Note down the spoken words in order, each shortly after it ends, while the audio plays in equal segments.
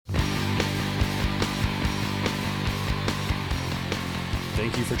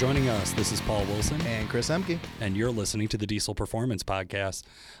Thank you for joining us. This is Paul Wilson. And Chris Emke. And you're listening to the Diesel Performance Podcast.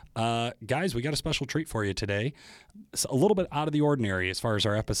 Guys, we got a special treat for you today. It's a little bit out of the ordinary as far as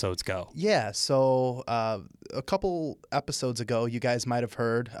our episodes go. Yeah, so a couple episodes ago, you guys might have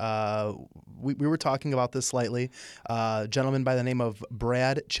heard, we were talking about this slightly. A gentleman by the name of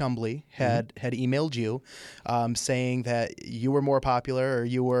Brad Chumbley had emailed you saying that you were more popular, or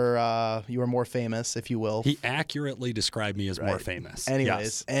you were more famous, if you will. He accurately described me as more famous.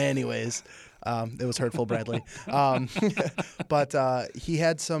 Anyways. It was hurtful, Bradley. But he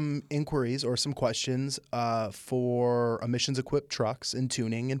had some inquiries or some questions for emissions-equipped trucks and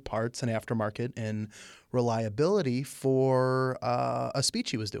tuning and parts and aftermarket and reliability for a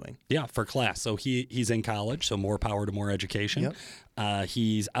speech he was doing. Yeah, for class. So he's in college, so more power to more education. Yep.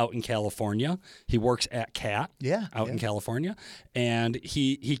 He's out in California. He works at CAT in California. And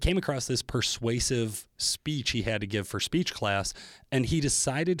he came across this persuasive speech he had to give for speech class, and he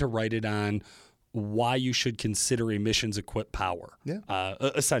decided to write it on why you should consider emissions-equipped power,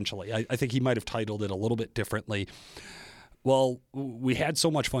 essentially. I think he might have titled it a little bit differently. Well, we had so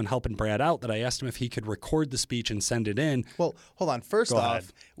much fun helping Brad out that I asked him if he could record the speech and send it in. Well, hold on. First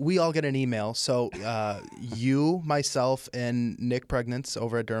off, we all get an email. So you, myself, and Nick Pregnance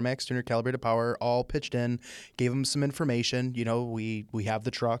over at Duramax Junior Calibrated Power all pitched in, gave him some information. You know, we have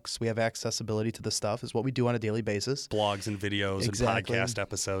the trucks. We have accessibility to the stuff is what we do on a daily basis. Blogs and videos and podcast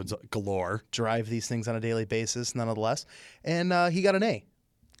episodes galore. Drive these things on a daily basis, nonetheless. And he got an A.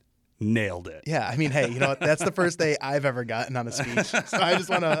 Nailed it. Yeah, I mean, hey, you know what? That's the first A I've ever gotten on a speech. So I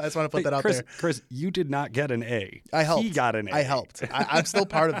just want to put that out there. Chris, you did not get an A. I helped. He got an A. I helped. I'm still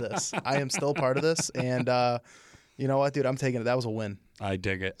part of this. I am still part of this, and you know what, dude? I'm taking it. That was a win. I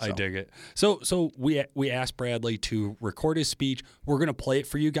dig it. I dig it. So we asked Bradley to record his speech. We're going to play it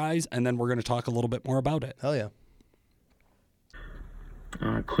for you guys, and then we're going to talk a little bit more about it. Hell yeah.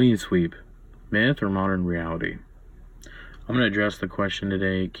 Clean sweep, myth or modern reality? I'm going to address the question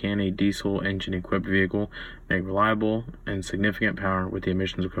today: can a diesel engine-equipped vehicle make reliable and significant power with the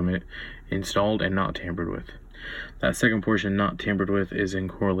emissions equipment installed and not tampered with? That second portion, not tampered with, is in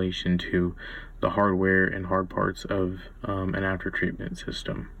correlation to the hardware and hard parts of an after-treatment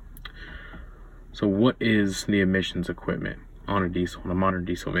system. So what is the emissions equipment on a modern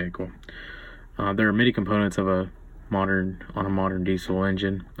diesel vehicle? There are many components of a modern diesel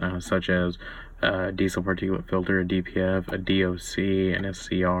engine, such as a diesel particulate filter, a DPF, a DOC, an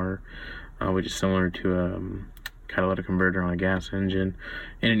SCR, which is similar to a catalytic converter on a gas engine,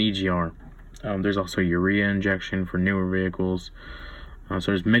 and an EGR. There's also urea injection for newer vehicles.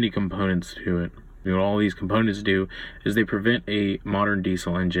 So there's many components to it. What all these components do is they prevent a modern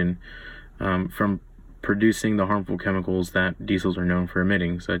diesel engine from producing the harmful chemicals that diesels are known for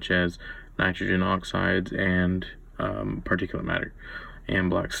emitting, such as nitrogen oxides and particulate matter and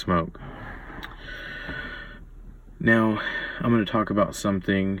black smoke. Now, I'm going to talk about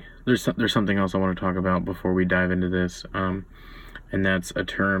something. There's something else I want to talk about before we dive into this, and that's a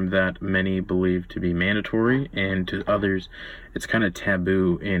term that many believe to be mandatory, and to others, it's kind of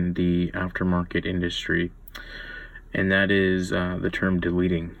taboo in the aftermarket industry, and that is the term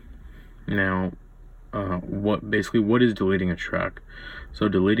deleting. Now, what is deleting a truck? So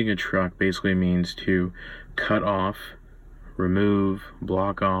deleting a truck basically means to cut off, remove,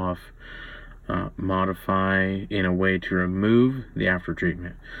 block off, modify in a way to remove the after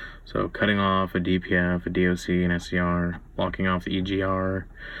treatment. So cutting off a DPF, a DOC, an SCR, blocking off the EGR,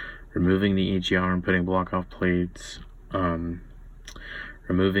 removing the EGR and putting block off plates,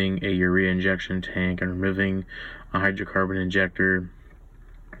 removing a urea injection tank and removing a hydrocarbon injector,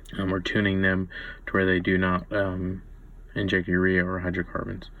 or tuning them to where they do not inject urea or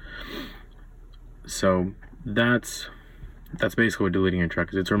hydrocarbons. So that's basically what deleting a truck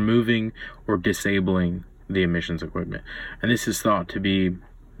is. It's removing or disabling the emissions equipment. And this is thought to be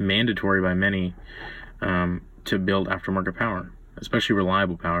mandatory by many to build aftermarket power, especially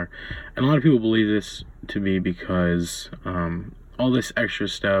reliable power. And a lot of people believe this to be because all this extra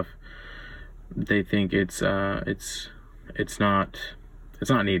stuff, they think it's not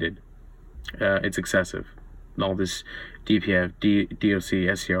needed. It's excessive. All this DPF,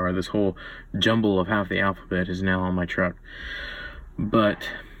 DOC, SCR, this whole jumble of half the alphabet is now on my truck. But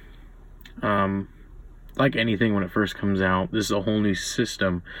like anything, when it first comes out, this is a whole new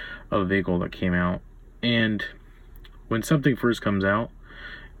system of vehicle that came out. And when something first comes out,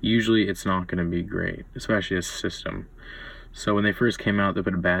 usually it's not going to be great, especially a system. So when they first came out, they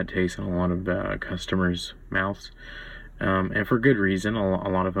put a bad taste in a lot of customers' mouths. And for good reason. A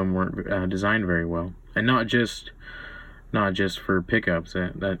lot of them weren't designed very well. And not just for pickups.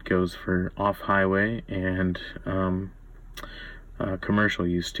 That goes for off-highway and commercial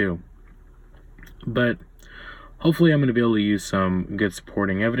use too. But hopefully I'm going to be able to use some good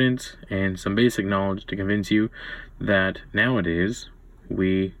supporting evidence and some basic knowledge to convince you that nowadays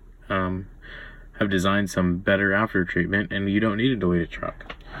we have designed some better after treatment and you don't need to delete a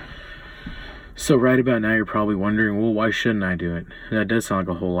truck. So right about now you're probably wondering, well, why shouldn't I do it? That does sound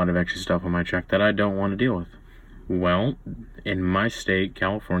like a whole lot of extra stuff on my truck that I don't want to deal with. Well, in my state,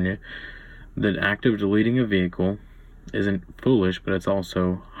 California, the act of deleting a vehicle isn't foolish, but it's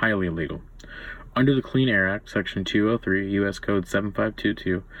also highly illegal. Under the Clean Air Act, Section 203, U.S. Code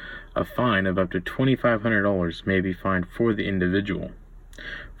 7522, a fine of up to $2,500 may be fined for the individual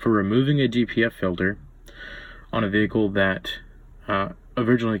for removing a DPF filter on a vehicle that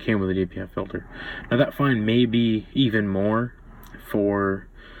originally came with a DPF filter. Now that fine may be even more for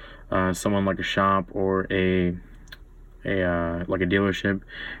someone like a shop or a dealership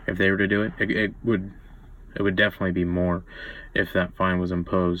if they were to do it. It would definitely be more if that fine was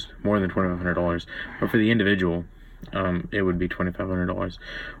imposed, more than $2,500. But for the individual, it would be $2,500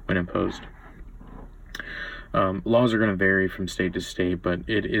 when imposed. Laws are going to vary from state to state, but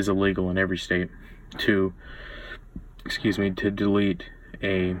it is illegal in every state to delete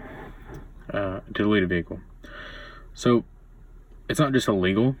a vehicle. So it's not just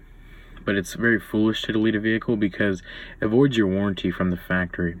illegal, but it's very foolish to delete a vehicle because it voids your warranty from the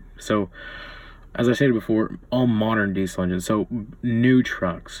factory. So as I said before, all modern diesel engines, so new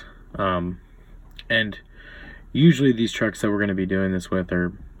trucks, and usually these trucks that we're going to be doing this with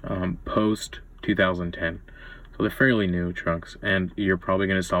are post 2010. So they're fairly new trucks, and you're probably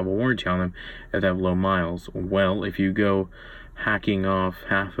going to still have a warranty on them if they have low miles. Well, if you go hacking off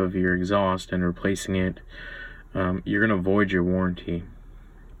half of your exhaust and replacing it, you're going to void your warranty.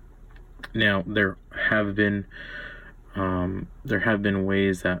 Now, there have been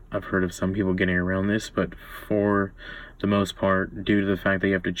ways that I've heard of some people getting around this, but for the most part, due to the fact that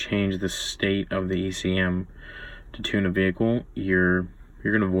you have to change the state of the ECM to tune a vehicle, you're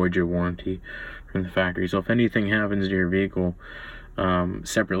going to void your warranty from the factory. So if anything happens to your vehicle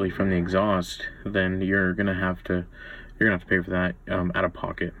separately from the exhaust, then you're gonna have to pay for that out of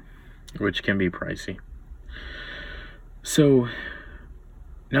pocket, which can be pricey. So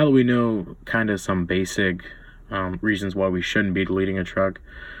now that we know kind of some basic reasons why we shouldn't be deleting a truck,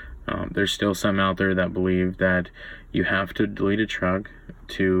 there's still some out there that believe that you have to delete a truck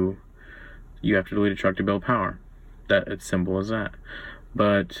to build power. That it's simple as that.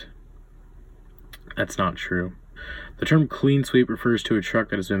 But that's not true. The term clean sweep refers to a truck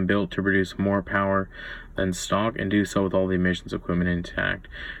that has been built to produce more power than stock and do so with all the emissions equipment intact.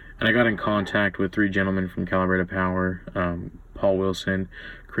 And I got in contact with 3 gentlemen from Calibrated Power, Paul Wilson,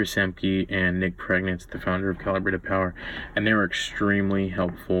 Chris Emke, and Nick Pregnitz, the founder of Calibrated Power, and they were extremely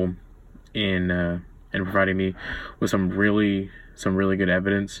helpful in providing me with some really good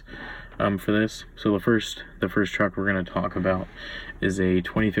evidence for this. So the first truck we're going to talk about is a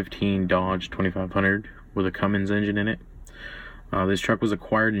 2015 Dodge 2500 with a Cummins engine in it. This truck was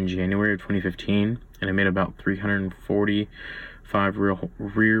acquired in January of 2015, and it made about 345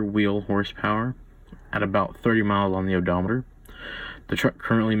 rear wheel horsepower at about 30 miles on the odometer. The truck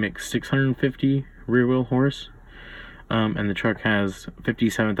currently makes 650 rear wheel horse, and the truck has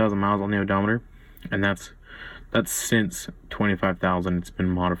 57,000 miles on the odometer, and that's since 25,000 it's been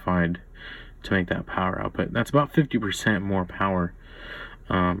modified to make that power output. That's about 50% more power.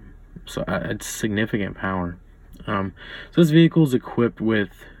 So it's significant power. So this vehicle is equipped with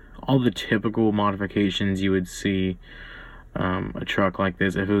all the typical modifications you would see a truck like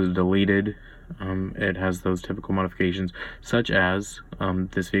this if it was deleted. It has those typical modifications, such as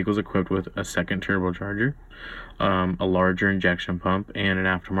this vehicle is equipped with a second turbocharger, a larger injection pump, and an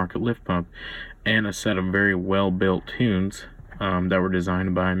aftermarket lift pump, and a set of very well-built tunes that were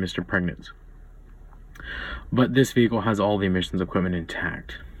designed by Mr. Pregnitz. But this vehicle has all the emissions equipment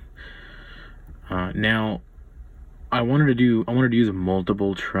intact. Now, I wanted to use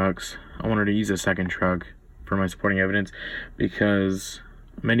multiple trucks. I wanted to use a second truck for my supporting evidence because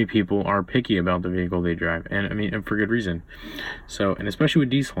many people are picky about the vehicle they drive, and for good reason. So, and especially with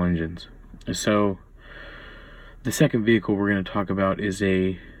diesel engines. So, the second vehicle we're going to talk about is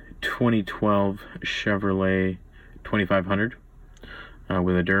a 2012 Chevrolet 2500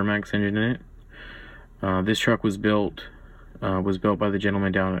 with a Duramax engine in it. This truck was built by the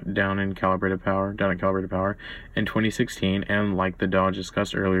gentleman down at Calibrated Power in 2016, and like the Dodge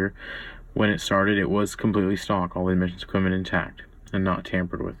discussed earlier, when it started, it was completely stock, all the emissions equipment intact and not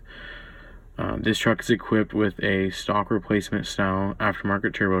tampered with. This truck is equipped with a stock replacement style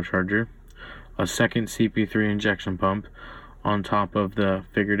aftermarket turbocharger, a second CP3 injection pump on top of the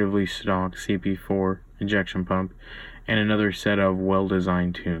figuratively stock CP4 injection pump, and another set of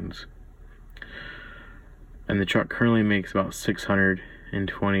well-designed tunes. And the truck currently makes about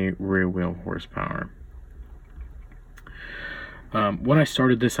 620 rear wheel horsepower. When I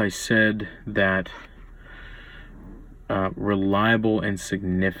started this, I said that reliable and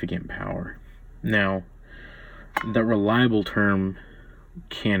significant power. Now, the reliable term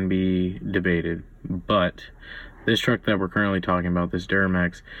can be debated, but this truck that we're currently talking about, this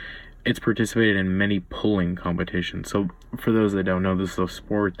Duramax, it's participated in many pulling competitions. So for those that don't know, this is a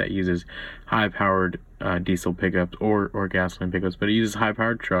sport that uses high-powered diesel pickups or gasoline pickups, but it uses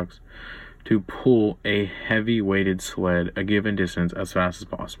high-powered trucks to pull a heavy-weighted sled a given distance as fast as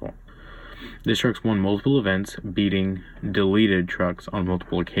possible. This truck's won multiple events, beating deleted trucks on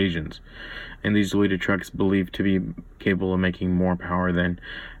multiple occasions. And these deleted trucks believed to be capable of making more power than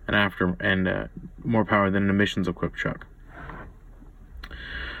more power than an emissions-equipped truck.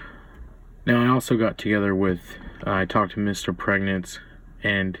 Now, I also got together with, I talked to Mr. Pregnance,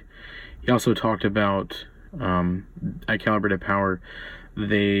 and he also talked about, at Calibrated Power,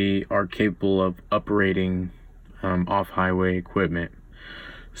 they are capable of uprating off-highway equipment.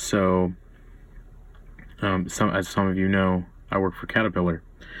 So, as some of you know, I work for Caterpillar,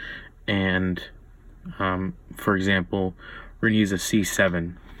 and for example, we're going to use a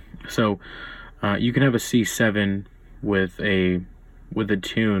C7. So, you can have a C7 with a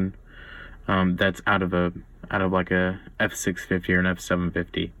tune that's out of like a F650 or an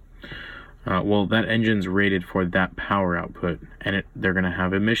F750. Well, that engine's rated for that power output, and they're going to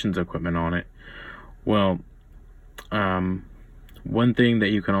have emissions equipment on it. Well, one thing that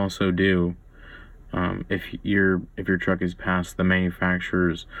you can also do, if your truck is past the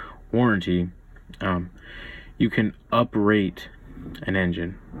manufacturer's warranty, you can uprate an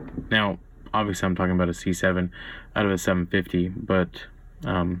engine. Now, obviously, I'm talking about a C7 out of a 750, but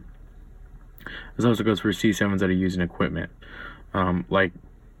this also goes for C7s that are using equipment, like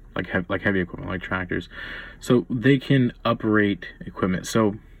heavy equipment, like tractors. So they can uprate equipment.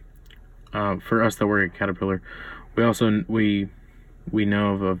 So for us that work at Caterpillar, we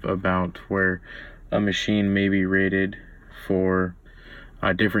know about where a machine may be rated for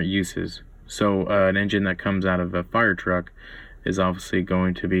different uses. So an engine that comes out of a fire truck is obviously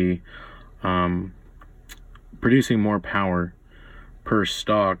going to be producing more power per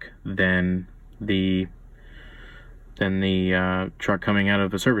stock than the truck coming out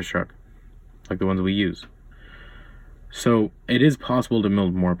of a service truck, like the ones we use. So it is possible to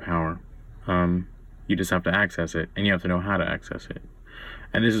build more power. You just have to access it, and you have to know how to access it.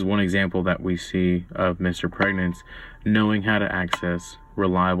 And this is one example that we see of Mr. Pregnance knowing how to access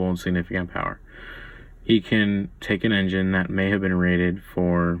reliable and significant power. He can take an engine that may have been rated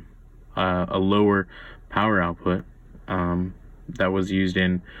for a lower power output that was used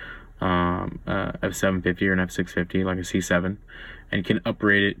in F750 or an F650, like a C7, and can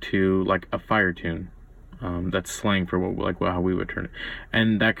uprate it to like a fire tune. That's slang for how we would turn it,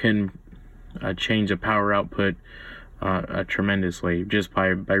 and that can change the power output tremendously just by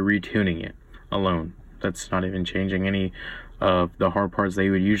retuning it alone. That's not even changing any of the hard parts they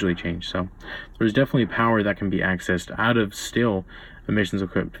would usually change. So there's definitely power that can be accessed out of still emissions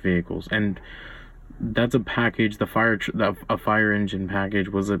equipped vehicles, and that's a package. A fire engine package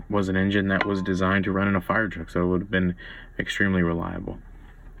was an engine that was designed to run in a fire truck, so it would have been extremely reliable.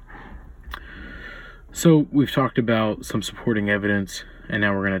 So we've talked about some supporting evidence, and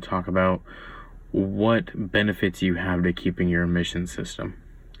now we're going to talk about what benefits you have to keeping your emissions system.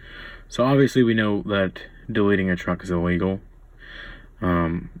 So obviously we know that deleting a truck is illegal.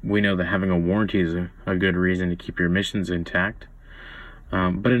 We know that having a warranty is a good reason to keep your emissions intact.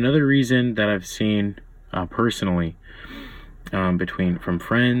 But another reason that I've seen personally from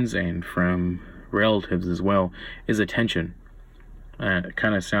friends and from relatives as well is attention. It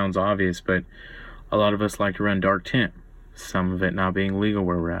kind of sounds obvious, but a lot of us like to run dark tint, some of it not being legal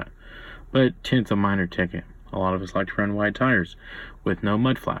where we're at. But tint's a minor ticket. A lot of us like to run wide tires with no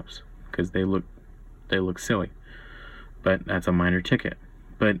mud flaps because they look silly. But that's a minor ticket.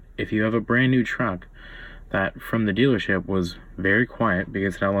 But if you have a brand new truck that from the dealership was very quiet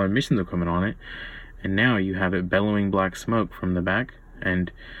because it had a lot of emissions equipment on it, and now you have it bellowing black smoke from the back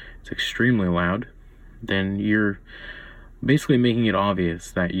and it's extremely loud, then you're basically making it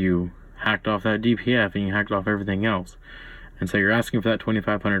obvious that you hacked off that DPF and you hacked off everything else. And so you're asking for that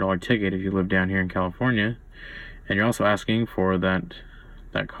 $2,500 ticket if you live down here in California, and you're also asking for that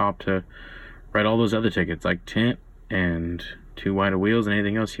cop to write all those other tickets like tint and too wide of wheels and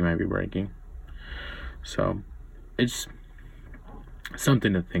anything else you might be breaking. So it's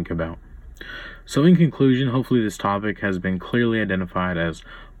something to think about. So in conclusion, hopefully this topic has been clearly identified as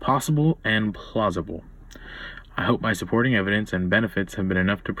possible and plausible. I hope my supporting evidence and benefits have been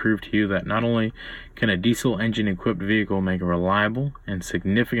enough to prove to you that not only can a diesel engine-equipped vehicle make a reliable and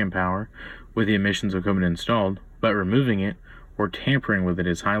significant power with the emissions equipment installed, but removing it or tampering with it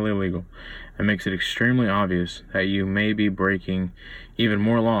is highly illegal and makes it extremely obvious that you may be breaking even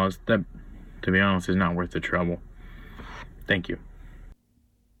more laws that, to be honest, is not worth the trouble. Thank you.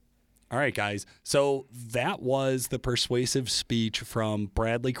 All right, guys. So that was the persuasive speech from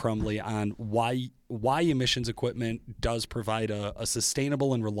Bradley Crumbley on why emissions equipment does provide a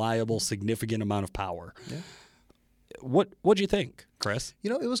sustainable and reliable, significant amount of power. Yeah. What'd you think, Chris?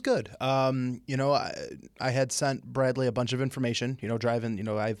 It was good. I had sent Bradley a bunch of information. Driving.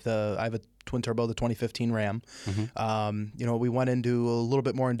 I have a twin turbo, the 2015 Ram. Mm-hmm. We went into a little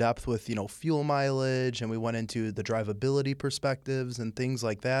bit more in depth with fuel mileage, and we went into the drivability perspectives and things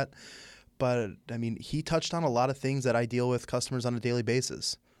like that. But I mean, he touched on a lot of things that I deal with customers on a daily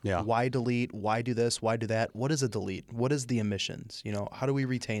basis. Yeah. Why delete? Why do this? Why do that? What is a delete? What is the emissions? How do we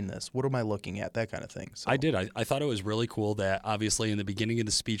retain this? What am I looking at? That kind of thing. So. I did. I thought it was really cool that obviously in the beginning of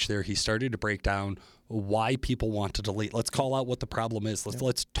the speech there, he started to break down why people want to delete. Let's call out what the problem is.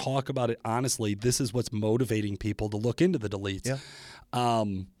 Let's talk about it honestly. This is what's motivating people to look into the deletes. Yeah.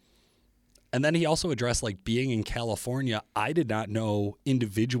 And then he also addressed being in California. I did not know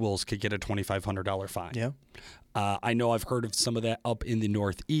individuals could get a $2,500 fine. Yeah. I know I've heard of some of that up in the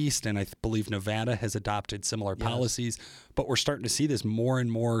Northeast, and I believe Nevada has adopted similar policies. But we're starting to see this more and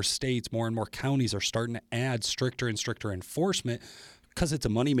more states, more and more counties are starting to add stricter and stricter enforcement because it's a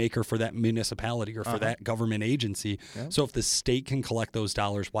moneymaker for that municipality or for that government agency. Yeah. So if the state can collect those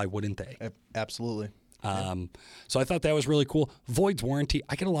dollars, why wouldn't they? Absolutely. So I thought that was really cool. Void's warranty.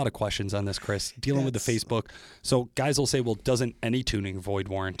 I get a lot of questions on this, Chris, dealing with the Facebook. So guys will say, well, doesn't any tuning void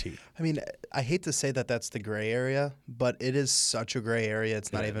warranty? I mean, I hate to say that that's the gray area, but it is such a gray area.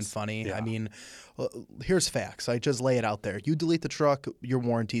 It's not even funny. Yeah. I mean, here's facts. I just lay it out there. You delete the truck, your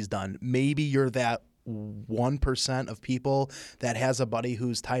warranty's done. Maybe you're that 1% of people that has a buddy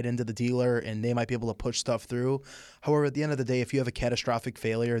who's tied into the dealer and they might be able to push stuff through. However, at the end of the day, if you have a catastrophic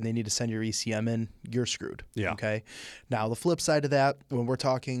failure and they need to send your ECM in, you're screwed. Yeah. Okay. Now, the flip side of that, when we're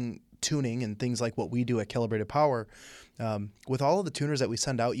talking tuning and things like what we do at Calibrated Power, with all of the tuners that we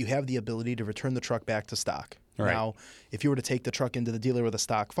send out, you have the ability to return the truck back to stock. Right. Now, if you were to take the truck into the dealer with a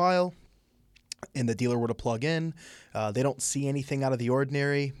stock file, and the dealer were to plug in, they don't see anything out of the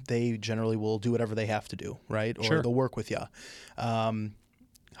ordinary. They generally will do whatever they have to do, right? Or they'll work with you.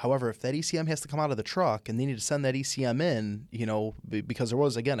 However, if that ECM has to come out of the truck and they need to send that ECM in, because there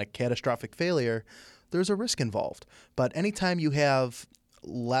was, again, a catastrophic failure, there's a risk involved. But anytime you have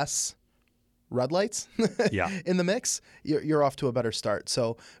less red lights in the mix, you're off to a better start.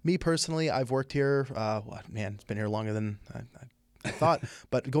 So me personally, I've worked here, it's been here longer than I thought,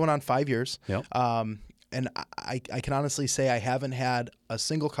 but going on 5 years. Yep. And I can honestly say I haven't had a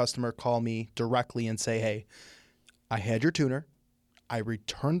single customer call me directly and say, hey, I had your tuner. I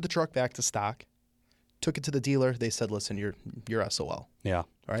returned the truck back to stock, took it to the dealer. They said, listen, you're SOL. Yeah.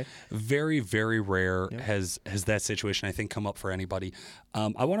 All right. Very, very rare has that situation, I think, come up for anybody.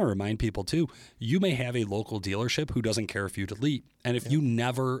 I want to remind people, too, you may have a local dealership who doesn't care if you delete. And if you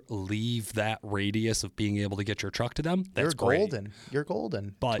never leave that radius of being able to get your truck to them, that's great. You're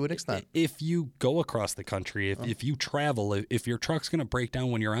golden but to an extent. If you go across the country, if you travel, if your truck's going to break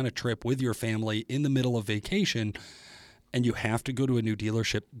down when you're on a trip with your family in the middle of vacation, and you have to go to a new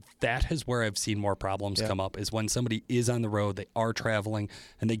dealership, that is where I've seen more problems come up, is when somebody is on the road, they are traveling,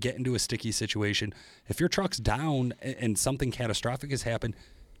 and they get into a sticky situation. If your truck's down and something catastrophic has happened,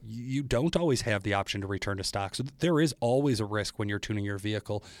 you don't always have the option to return to stock. So there is always a risk when you're tuning your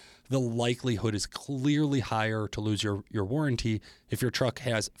vehicle. The likelihood is clearly higher to lose your warranty if your truck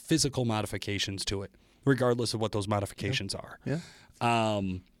has physical modifications to it, regardless of what those modifications are. Yeah.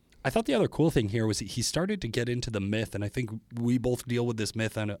 I thought the other cool thing here was he started to get into the myth, and I think we both deal with this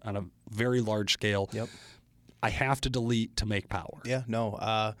myth on a very large scale. Yep. I have to delete to make power. Yeah, no.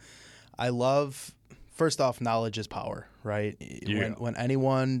 I love, first off, knowledge is power, right? Yeah. When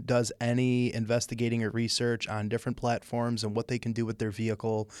anyone does any investigating or research on different platforms and what they can do with their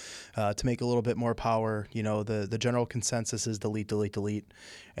vehicle to make a little bit more power, the general consensus is delete, delete, delete.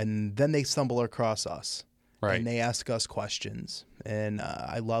 And then they stumble across us. Right. And they ask us questions. And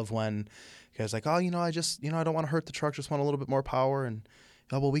I love when guys like, I don't want to hurt the truck, just want a little bit more power. And,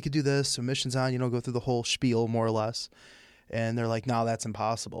 we could do this, emissions on, go through the whole spiel more or less. And they're like, no, that's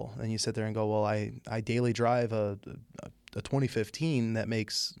impossible. And you sit there and go, well, I daily drive a 2015 that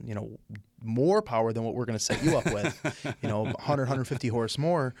makes, more power than what we're going to set you up with, 100, 150 horse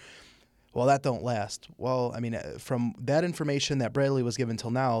more. Well, that don't last. Well, I mean, from that information that Bradley was given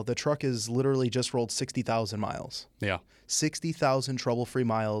till now, the truck is literally just rolled 60,000 miles. Yeah. 60,000 trouble-free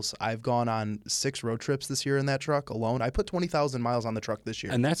miles. I've gone on 6 road trips this year in that truck alone. I put 20,000 miles on the truck this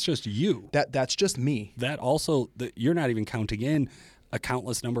year. And that's just you. That's just me. That also, you're not even counting in a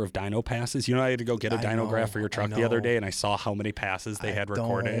countless number of dyno passes. You know, I had to go get a dyno graph for your truck the other day, and I saw how many passes they had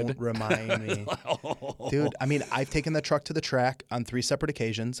recorded. Don't remind me. Dude, I mean, I've taken that truck to the track on 3 separate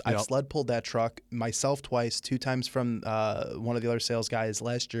occasions. I've sled pulled that truck myself twice, 2 times from one of the other sales guys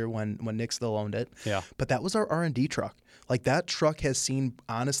last year when Nick still owned it. Yeah. But that was our R&D truck. Like, that truck has seen,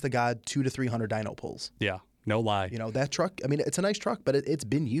 honest to God, 200 to 300 dyno pulls. Yeah. No lie. You know, that truck, I mean, it's a nice truck, but it's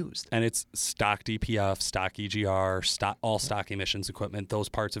been used. And it's stock DPF, stock EGR, all stock emissions equipment. Those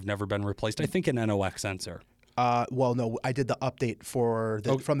parts have never been replaced. I think an NOx sensor. Well, no, I did the update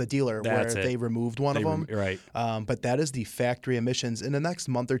from the dealer where they removed one of them. Right. But that is the factory emissions. In the next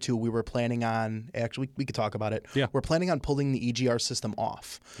month or two, we were planning on, actually, we could talk about it. Yeah. We're planning on pulling the EGR system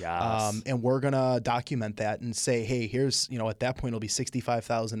off. Yes. And we're going to document that and say, hey, here's, at that point, it'll be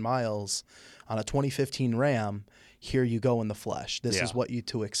 65,000 miles on a 2015 Ram. Here you go in the flesh. This is what you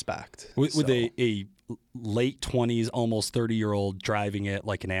to expect. With a late 20s, almost 30-year-old driving it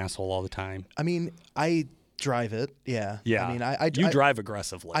like an asshole all the time. I mean, I drive it, yeah. Yeah. I mean, you drive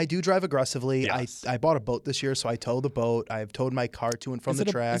aggressively. I do drive aggressively. Yes. I bought a boat this year, so I tow the boat. I've towed my car to and from the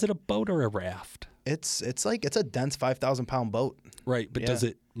track. Is it a boat or a raft? It's a dense 5,000-pound boat. Right, but does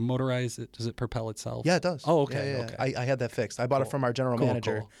it motorize it? Does it propel itself? Yeah, it does. Oh, okay. Yeah. Okay. I had that fixed. I bought it from our general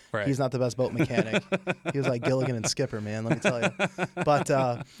manager. Cool. Right. He's not the best boat mechanic. He was like Gilligan and Skipper, man, let me tell you. But,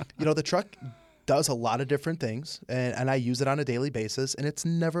 the truck does a lot of different things, and I use it on a daily basis, and it's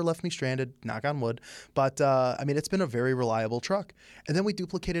never left me stranded, knock on wood. But, I mean, it's been a very reliable truck. And then we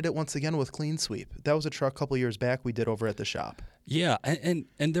duplicated it once again with Clean Sweep. That was a truck a couple years back we did over at the shop. Yeah, and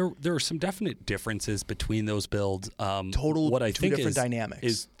there are some definite differences between those builds. What I think different dynamics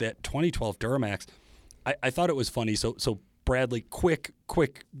is that 2012 Duramax. I thought it was funny. So Bradley, quick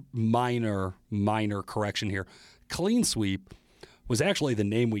minor correction here. Clean Sweep was actually the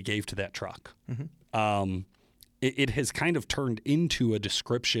name we gave to that truck. Mm-hmm. It has kind of turned into a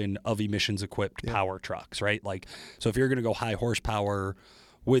description of emissions-equipped power trucks, right? Like, so if you're going to go high horsepower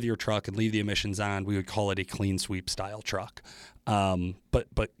with your truck and leave the emissions on, we would call it a Clean Sweep style truck.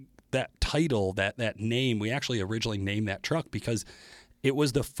 But that title, that name, we actually originally named that truck because it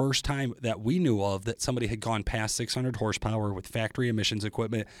was the first time that we knew of that somebody had gone past 600 horsepower with factory emissions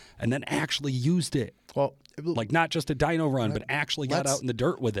equipment and then actually used it. Well, like not just a dyno run, but actually got out in the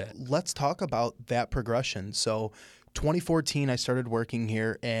dirt with it. Let's talk about that progression. So 2014, I started working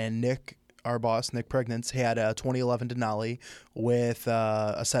here, and Nick, our boss, Nick Pregnance, had a 2011 Denali with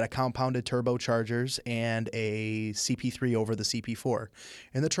a set of compounded turbochargers and a CP3 over the CP4.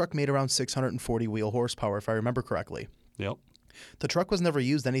 And the truck made around 640 wheel horsepower, if I remember correctly. Yep. The truck was never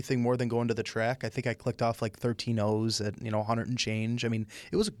used anything more than going to the track. I think I clicked off like 13 O's at 100 and change. I mean,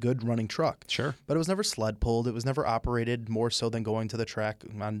 it was a good running truck. Sure. But it was never sled pulled. It was never operated more so than going to the track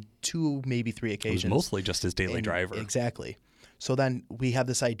on 2, maybe 3 occasions. It was mostly just his daily driver. Exactly. So then we have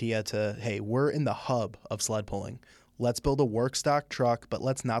this idea hey, we're in the hub of sled pulling. Let's build a work stock truck, but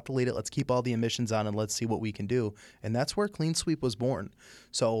let's not delete it. Let's keep all the emissions on and let's see what we can do. And that's where Clean Sweep was born.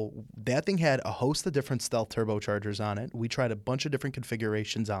 So that thing had a host of different stealth turbochargers on it. We tried a bunch of different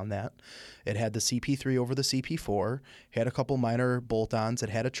configurations on that. It had the CP3 over the CP4, had a couple minor bolt-ons.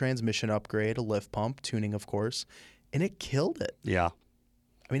 It had a transmission upgrade, a lift pump, tuning, of course, and it killed it. Yeah.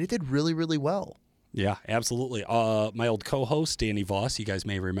 I mean, it did really, really well. Yeah, absolutely. My old co-host, Danny Voss, you guys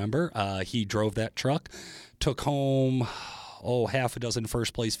may remember, he drove that truck, took home, half a dozen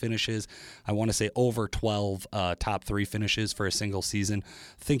first place finishes. I want to say over 12 top 3 finishes for a single season.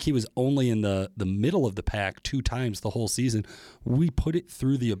 I think he was only in the middle of the pack 2 times the whole season. We put it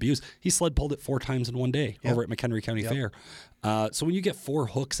through the abuse. He sled pulled it 4 times in one day over at McHenry County Fair. So when you get 4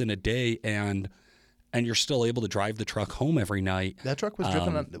 hooks in a day and you're still able to drive the truck home every night. That truck was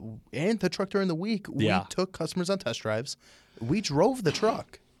driven on, and the truck during the week, we took customers on test drives. We drove the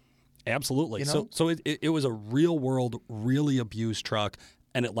truck. Absolutely. So it was a real world, really abused truck,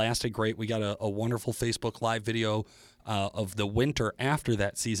 and it lasted great. We got a wonderful Facebook Live video of the winter after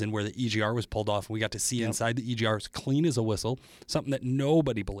that season where the EGR was pulled off, and we got to see inside the EGR. It's clean as a whistle, something that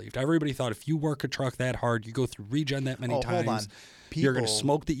nobody believed. Everybody thought if you work a truck that hard, you go through regen that many times. Hold on. You're going to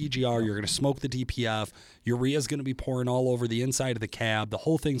smoke the EGR. You're going to smoke the DPF. Urea's going to be pouring all over the inside of the cab. The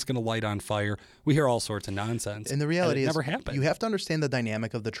whole thing's going to light on fire. We hear all sorts of nonsense. And the reality is, never happened. You have to understand the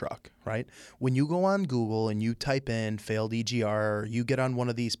dynamic of the truck, right? When you go on Google and you type in failed EGR, you get on one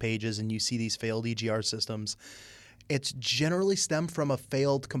of these pages and you see these failed EGR systems, it's generally stemmed from a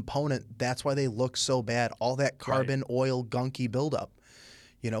failed component. That's why they look so bad. All that carbon, oil, gunky buildup.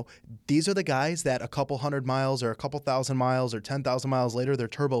 These are the guys that a couple hundred miles or a couple thousand miles or 10,000 miles later, their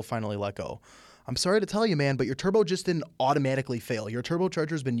turbo finally let go. I'm sorry to tell you, man, but your turbo just didn't automatically fail. Your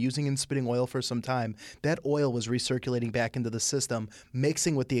turbocharger's been using and spitting oil for some time. That oil was recirculating back into the system,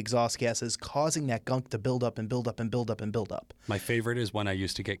 mixing with the exhaust gases, causing that gunk to build up and build up and build up and build up. My favorite is when I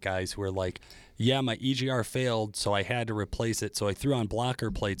used to get guys who are like, yeah, my EGR failed, so I had to replace it, so I threw on blocker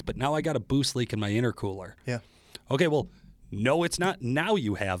plates, but now I got a boost leak in my intercooler. Yeah. Okay, well, no, it's not. Now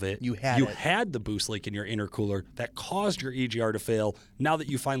you have it. You had the boost leak in your intercooler that caused your EGR to fail. Now that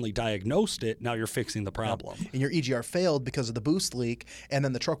you finally diagnosed it, now you're fixing the problem. Yeah. And your EGR failed because of the boost leak, and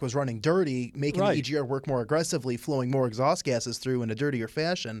then the truck was running dirty, making the EGR work more aggressively, flowing more exhaust gases through in a dirtier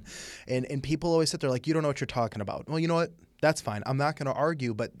fashion. And people always sit there like, you don't know what you're talking about. Well, you know what? That's fine. I'm not going to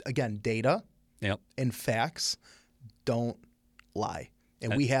argue. But again, data and facts don't lie.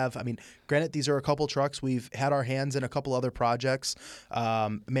 And we have, granted, these are a couple trucks. We've had our hands in a couple other projects.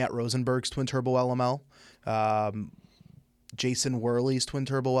 Matt Rosenberg's twin turbo LML, Jason Worley's twin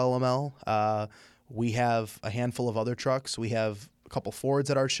turbo LML. We have a handful of other trucks. We have a couple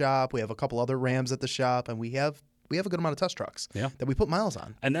Fords at our shop. We have a couple other Rams at the shop, and we have a good amount of test trucks that we put miles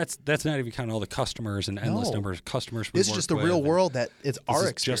on. And that's not even counting all the customers and endless numbers of customers we work with. This is just the real world that it's our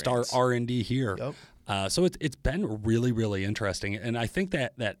experience. Just our R&D here. Yep. So it's been really, really interesting. And I think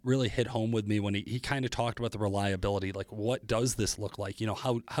that really hit home with me when he kind of talked about the reliability. Like, what does this look like?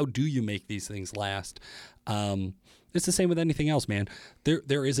 How do you make these things last? It's the same with anything else, man.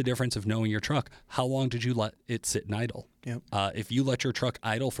 There is a difference of knowing your truck. How long did you let it sit and idle? Yep. If you let your truck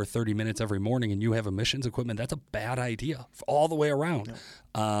idle for 30 minutes every morning and you have emissions equipment, that's a bad idea all the way around.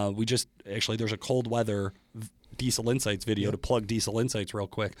 Yep. There's a cold weather Diesel Insights video to plug Diesel Insights real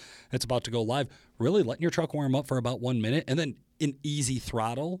quick. It's about to go live. Really letting your truck warm up for about 1 minute and then in easy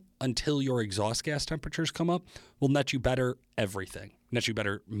throttle until your exhaust gas temperatures come up will net you better everything. Net you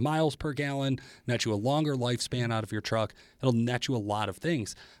better miles per gallon, net you a longer lifespan out of your truck. It'll net you a lot of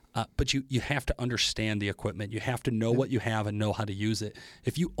things. But you have to understand the equipment. You have to know what you have and know how to use it.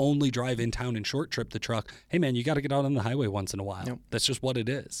 If you only drive in town and short trip the truck, hey, man, you got to get out on the highway once in a while. Yep. That's just what it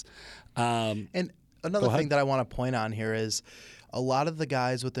is. And another thing that I want to point on here is a lot of the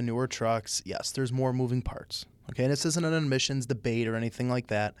guys with the newer trucks, yes, there's more moving parts. Okay, and this isn't an emissions debate or anything like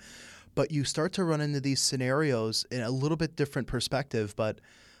that, but you start to run into these scenarios in a little bit different perspective. But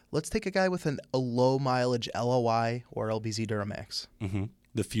let's take a guy with a low mileage LOI or LBZ Duramax. Mm-hmm.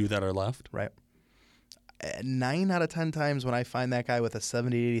 The few that are left. Right. 9 out of 10 times when I find that guy with a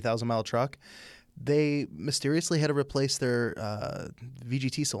 70,000 to 80,000 mile truck, they mysteriously had to replace their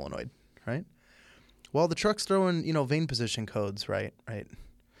VGT solenoid, right? Well, the truck's throwing, vane position codes, right?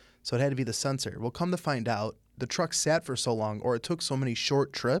 So it had to be the sensor. Well, come to find out, the truck sat for so long or it took so many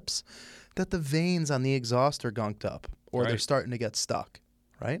short trips that the vanes on the exhaust are gunked up or they're starting to get stuck,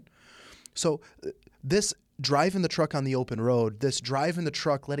 right? So this driving the truck on the open road, this driving the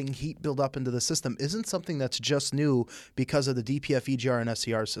truck, letting heat build up into the system isn't something that's just new because of the DPF, EGR, and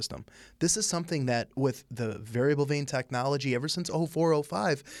SCR system. This is something that with the variable vane technology ever since 04,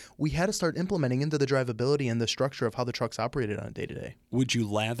 05, we had to start implementing into the drivability and the structure of how the truck's operated on a day-to-day. Would you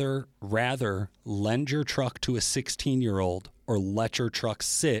rather lend your truck to a 16-year-old or let your truck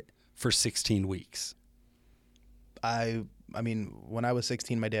sit for 16 weeks? I mean, when I was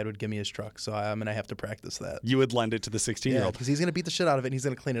 16, my dad would give me his truck, so I'm going to have to practice that. You would lend it to the 16-year-old? Yeah, because he's going to beat the shit out of it and he's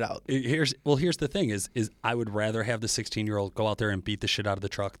going to clean it out. Here's the thing is I would rather have the 16-year-old go out there and beat the shit out of the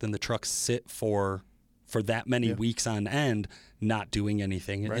truck than the truck sit for that many weeks on end not doing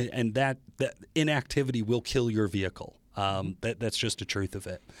anything. Right. And that inactivity will kill your vehicle. That's just the truth of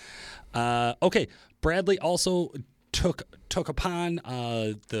it. Okay, Bradley also took upon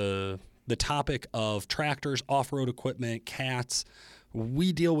the topic of tractors, off-road equipment, cats.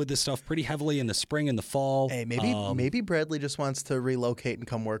 We deal with this stuff pretty heavily in the spring and the fall. Hey, maybe Bradley just wants to relocate and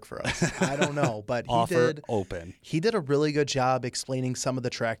come work for us. I don't know, but he did a really good job explaining some of the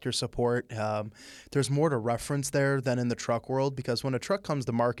tractor support. There's more to reference there than in the truck world because when a truck comes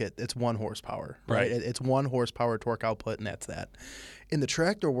to market, it's 1 horsepower, right? It's 1 horsepower torque output, and that's that. In the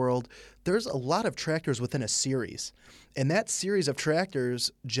tractor world, there's a lot of tractors within a series. And that series of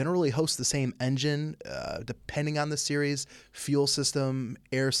tractors generally hosts the same engine, depending on the series, fuel system,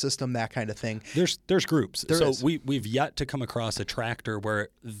 air system, that kind of thing. There's groups. We've yet to come across a tractor where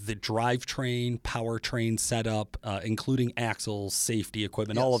the drivetrain, powertrain setup, including axles, safety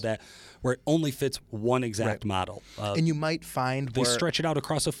equipment, all of that, where it only fits one exact model. And you might find they stretch it out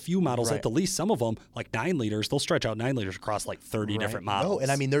across a few models at the least. Some of them, like 9 liters, they'll stretch out 9 liters across like 30 different different models. No,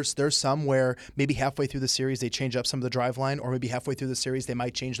 and I mean, there's some where maybe halfway through the series they change up some of the driveline, or maybe halfway through the series they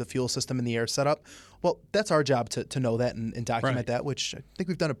might change the fuel system and the air setup. Well, that's our job to know that and document that, which I think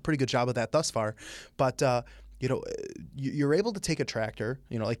we've done a pretty good job of that thus far. But you're able to take a tractor,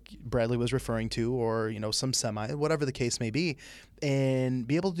 like Bradley was referring to, or some semi, whatever the case may be, and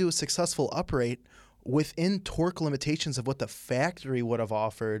be able to do a successful uprate within torque limitations of what the factory would have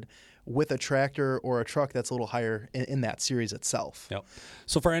offered with a tractor or a truck that's a little higher in that series itself. Yep.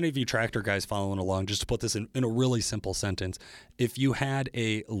 So for any of you tractor guys following along, just to put this in a really simple sentence, if you had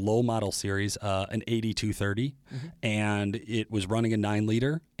a low model series, an 8230, and it was running a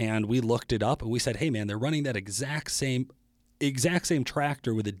 9-liter, and we looked it up and we said, hey man, they're running that exact same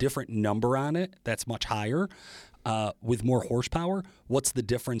tractor with a different number on it that's much higher, with more horsepower, what's the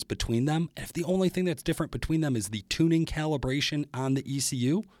difference between them? If the only thing that's different between them is the tuning calibration on the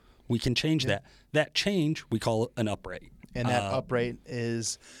ECU, we can change that. That change, we call it an uprate. And that uprate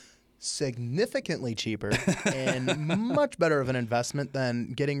is significantly cheaper and much better of an investment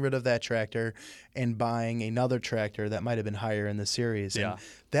than getting rid of that tractor and buying another tractor that might have been higher in the series. Yeah. And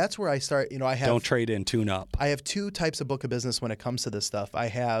that's where I start. Don't trade in, tune up. I have two types of book of business when it comes to this stuff. I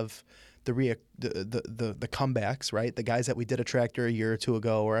have the comebacks, right? The guys that we did a tractor a year or two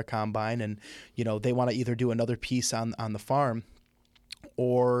ago or a combine, and they want to either do another piece on the farm,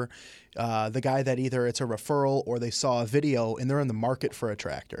 or the guy that either it's a referral or they saw a video and they're in the market for a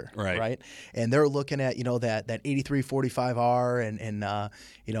tractor, right? And they're looking at that 8345R and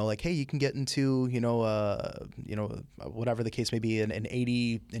like, hey, you can get into whatever the case may be, an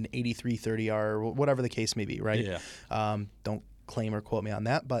 8330R or whatever the case may be, right? Yeah. Don't claim or quote me on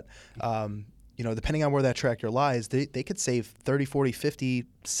that, but depending on where that tractor lies, they could save $30,000, $40,000,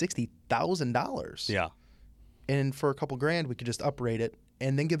 $50,000, $60,000. Yeah. And for a couple grand, we could just uprate it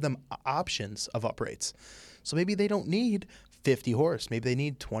and then give them options of uprates. So maybe they don't need 50 horse. Maybe they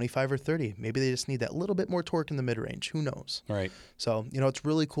need 25 or 30. Maybe they just need that little bit more torque in the mid-range. Who knows? Right. So, it's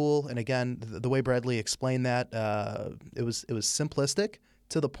really cool. And again, the way Bradley explained that, it was simplistic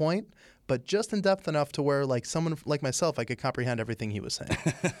to the point, but just in depth enough to where, like, someone like myself, I could comprehend everything he was saying.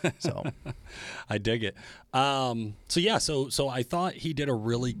 So, I dig it. So I thought he did a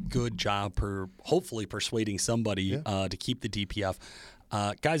really good job hopefully persuading somebody to keep the DPF.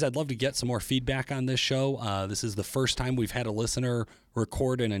 Guys, I'd love to get some more feedback on this show. This is the first time we've had a listener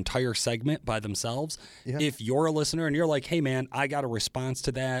record an entire segment by themselves. Yeah. If you're a listener and you're like, hey, man, I got a response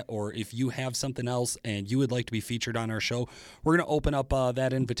to that, or if you have something else and you would like to be featured on our show, we're going to open up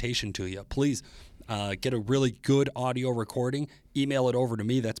that invitation to you. Please get a really good audio recording. Email it over to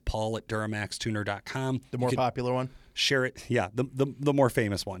me. That's paul@duramaxtuner.com. The more popular one? Share it. Yeah, the more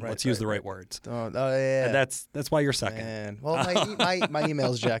famous one. Let's use the right words. Oh, yeah. And that's why you're second. Man. Well, my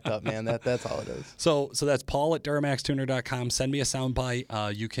email's jacked up, man. That's all it is. So that's paul@duramaxtuner.com. Send me a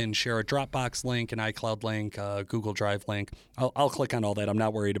soundbite. You can share a Dropbox link, an iCloud link, Google Drive link. I'll click on all that. I'm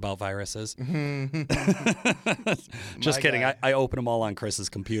not worried about viruses. Just kidding. I open them all on Chris's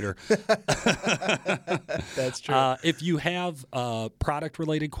computer. That's true. If you have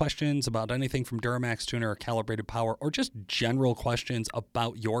product-related questions about anything from Duramax Tuner or Calibrated Power, or just general questions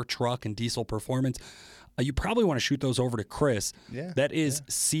about your truck and diesel performance, you probably want to shoot those over to Chris. Yeah, that is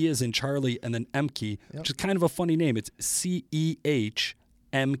C as in Charlie and then Emke, which is kind of a funny name. It's CEHMKE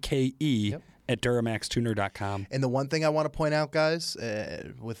at DuramaxTuner.com. And the one thing I want to point out, guys,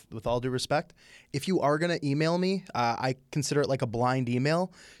 with all due respect, if you are going to email me, I consider it like a blind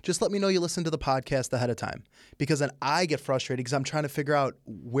email. Just let me know you listened to the podcast ahead of time, because then I get frustrated because I'm trying to figure out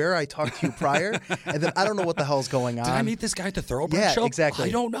where I talked to you prior, and then I don't know what the hell's going on. Did I meet this guy at the Thoroughbred show? Yeah, exactly.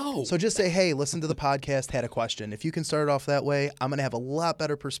 I don't know. So just say, hey, listen to the podcast, had a question. If you can start it off that way, I'm going to have a lot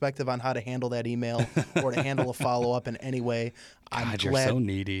better perspective on how to handle that email or to handle a follow-up in any way. God, you're so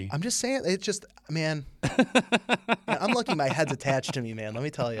needy. I'm just saying, it's just, man, I'm lucky my head's attached to me, man. Let me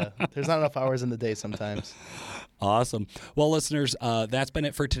tell you. There's not enough hours in the day sometimes. Awesome. Well, listeners, that's been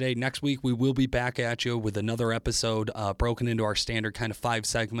it for today. Next week, we will be back at you with another episode broken into our standard kind of 5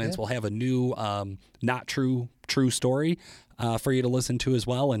 segments. We'll have a new not true story for you to listen to as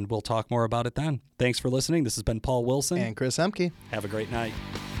well, and we'll talk more about it then. Thanks for listening. This has been Paul Wilson. And Chris Emke. Have a great night.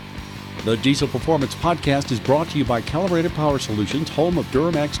 The Diesel Performance Podcast is brought to you by Calibrated Power Solutions, home of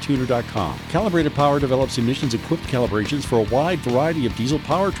DuramaxTuner.com. Calibrated Power develops emissions-equipped calibrations for a wide variety of diesel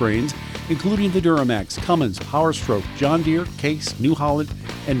powertrains, including the Duramax, Cummins, PowerStroke, John Deere, Case, New Holland,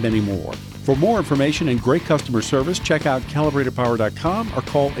 and many more. For more information and great customer service, check out CalibratedPower.com or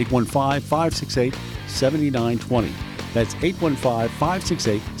call 815-568-7920. That's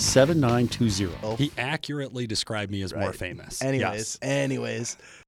 815-568-7920. He accurately described me as more famous. Anyways.